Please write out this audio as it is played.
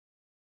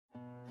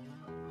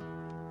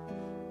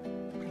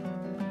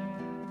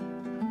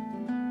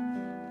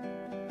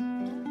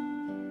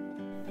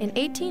In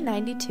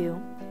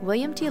 1892,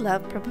 William T.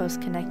 Love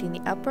proposed connecting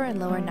the upper and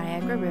lower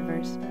Niagara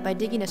rivers by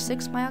digging a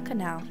 6-mile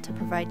canal to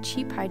provide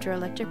cheap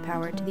hydroelectric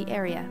power to the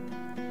area.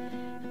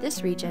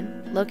 This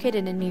region,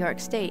 located in New York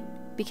State,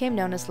 became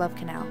known as Love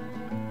Canal.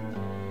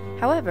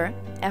 However,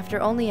 after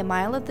only a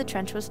mile of the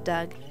trench was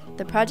dug,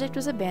 the project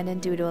was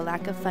abandoned due to a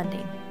lack of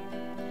funding.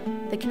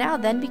 The canal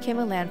then became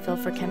a landfill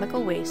for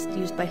chemical waste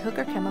used by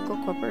Hooker Chemical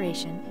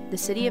Corporation, the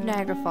City of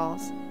Niagara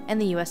Falls,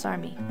 and the U.S.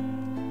 Army.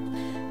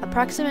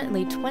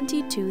 Approximately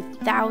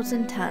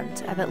 22,000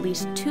 tons of at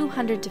least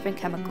 200 different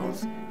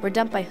chemicals were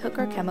dumped by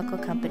Hooker Chemical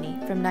Company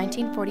from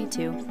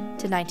 1942 to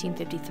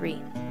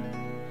 1953.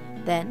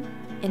 Then,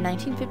 in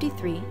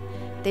 1953,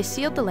 they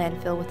sealed the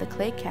landfill with a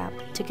clay cap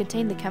to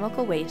contain the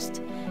chemical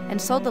waste and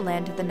sold the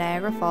land to the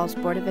Niagara Falls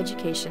Board of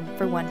Education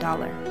for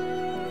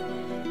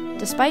 $1.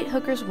 Despite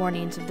Hooker's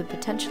warnings of the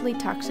potentially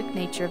toxic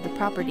nature of the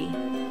property,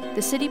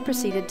 the city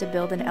proceeded to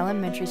build an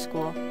elementary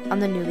school on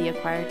the newly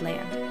acquired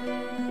land.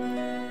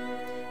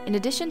 In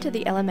addition to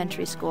the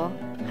elementary school,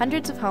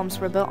 hundreds of homes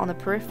were built on the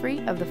periphery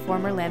of the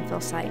former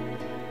landfill site.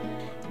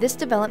 This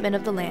development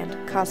of the land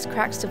caused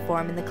cracks to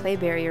form in the clay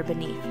barrier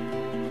beneath.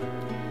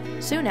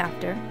 Soon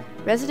after,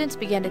 residents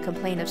began to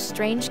complain of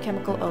strange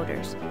chemical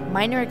odors,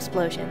 minor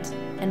explosions,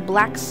 and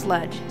black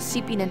sludge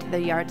seeping into their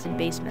yards and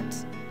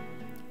basements.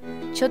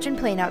 Children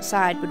playing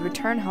outside would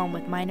return home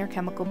with minor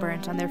chemical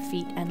burns on their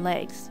feet and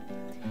legs.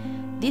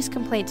 These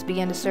complaints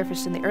began to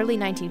surface in the early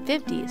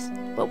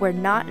 1950s, but were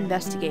not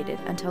investigated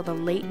until the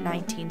late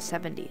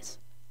 1970s.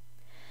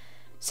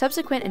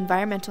 Subsequent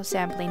environmental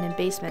sampling in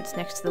basements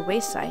next to the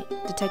waste site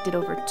detected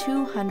over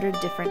 200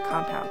 different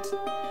compounds.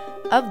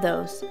 Of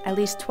those, at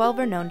least 12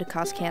 are known to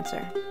cause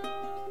cancer.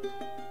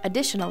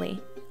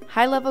 Additionally,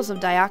 high levels of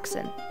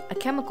dioxin, a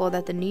chemical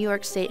that the New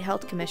York State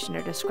Health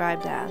Commissioner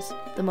described as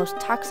the most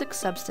toxic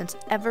substance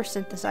ever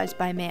synthesized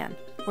by man,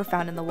 were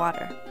found in the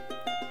water.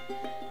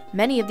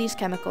 Many of these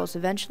chemicals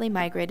eventually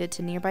migrated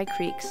to nearby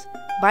creeks,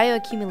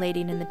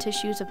 bioaccumulating in the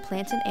tissues of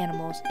plants and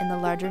animals in the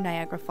larger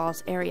Niagara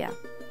Falls area.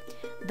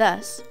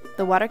 Thus,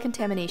 the water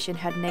contamination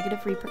had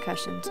negative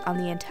repercussions on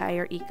the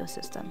entire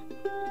ecosystem.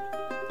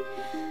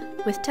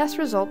 With test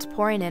results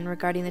pouring in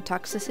regarding the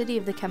toxicity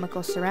of the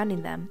chemicals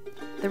surrounding them,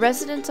 the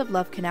residents of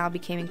Love Canal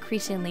became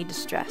increasingly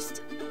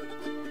distressed.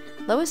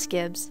 Lois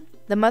Gibbs,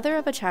 the mother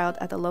of a child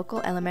at the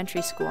local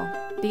elementary school,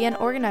 began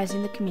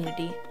organizing the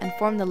community and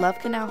formed the Love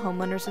Canal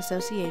Homeowners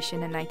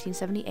Association in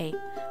 1978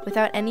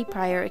 without any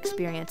prior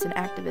experience in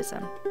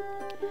activism.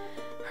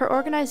 Her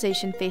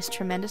organization faced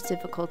tremendous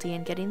difficulty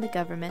in getting the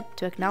government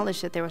to acknowledge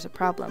that there was a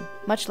problem,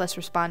 much less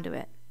respond to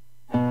it.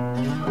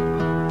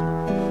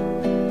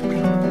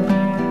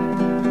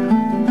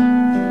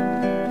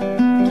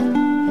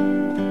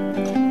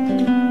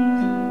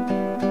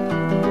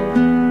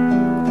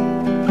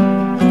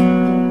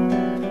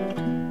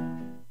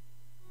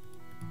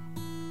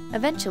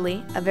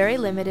 Eventually, a very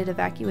limited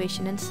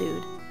evacuation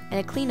ensued, and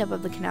a cleanup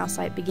of the canal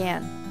site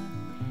began.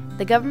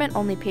 The government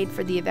only paid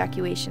for the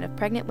evacuation of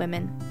pregnant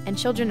women and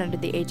children under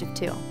the age of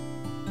 2.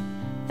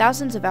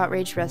 Thousands of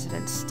outraged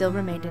residents still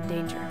remained in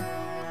danger.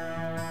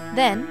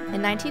 Then,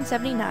 in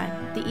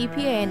 1979, the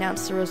EPA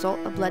announced the result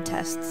of blood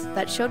tests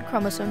that showed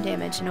chromosome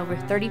damage in over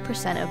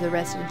 30% of the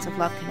residents of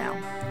Love Canal,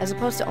 as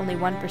opposed to only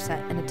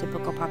 1% in a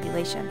typical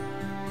population.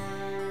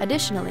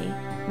 Additionally,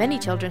 many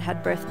children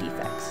had birth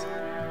defects.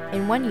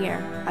 In 1 year,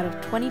 out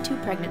of 22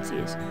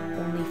 pregnancies,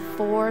 only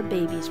 4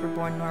 babies were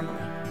born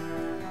normally.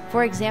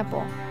 For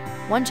example,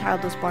 one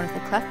child was born with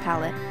a cleft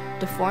palate,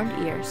 deformed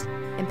ears,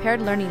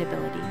 impaired learning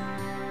ability,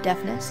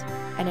 deafness,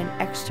 and an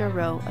extra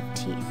row of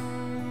teeth.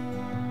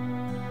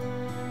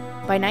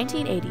 By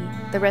 1980,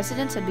 the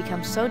residents had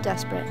become so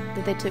desperate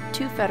that they took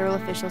 2 federal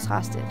officials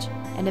hostage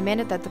and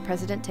demanded that the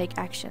president take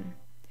action.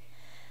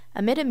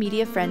 Amid a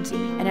media frenzy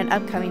and an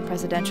upcoming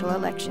presidential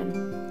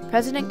election,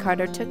 President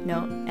Carter took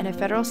note and a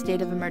federal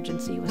state of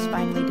emergency was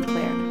finally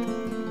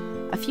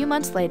declared. A few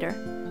months later,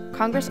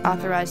 Congress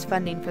authorized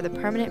funding for the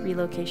permanent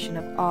relocation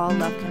of all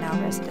Love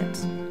Canal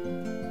residents.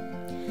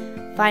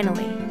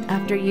 Finally,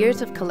 after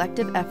years of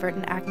collective effort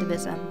and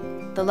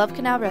activism, the Love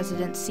Canal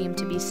residents seemed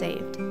to be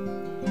saved.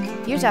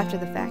 Years after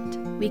the fact,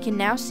 we can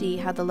now see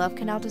how the Love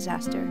Canal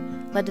disaster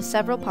led to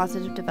several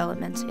positive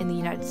developments in the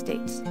United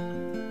States.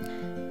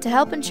 To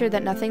help ensure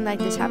that nothing like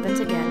this happens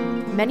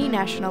again, many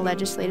national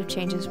legislative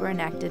changes were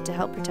enacted to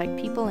help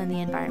protect people and the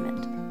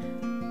environment.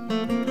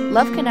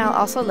 Love Canal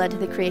also led to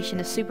the creation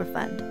of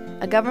Superfund,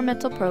 a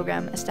governmental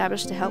program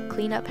established to help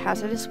clean up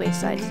hazardous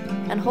waste sites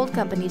and hold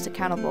companies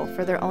accountable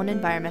for their own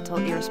environmental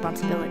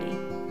irresponsibility.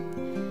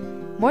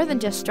 More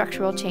than just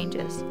structural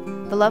changes,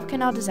 the Love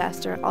Canal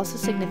disaster also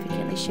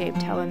significantly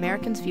shaped how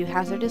Americans view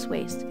hazardous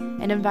waste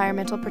and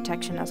environmental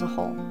protection as a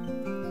whole.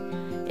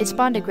 It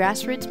spawned a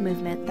grassroots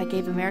movement that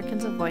gave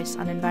Americans a voice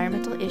on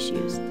environmental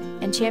issues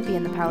and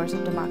championed the powers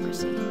of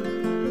democracy.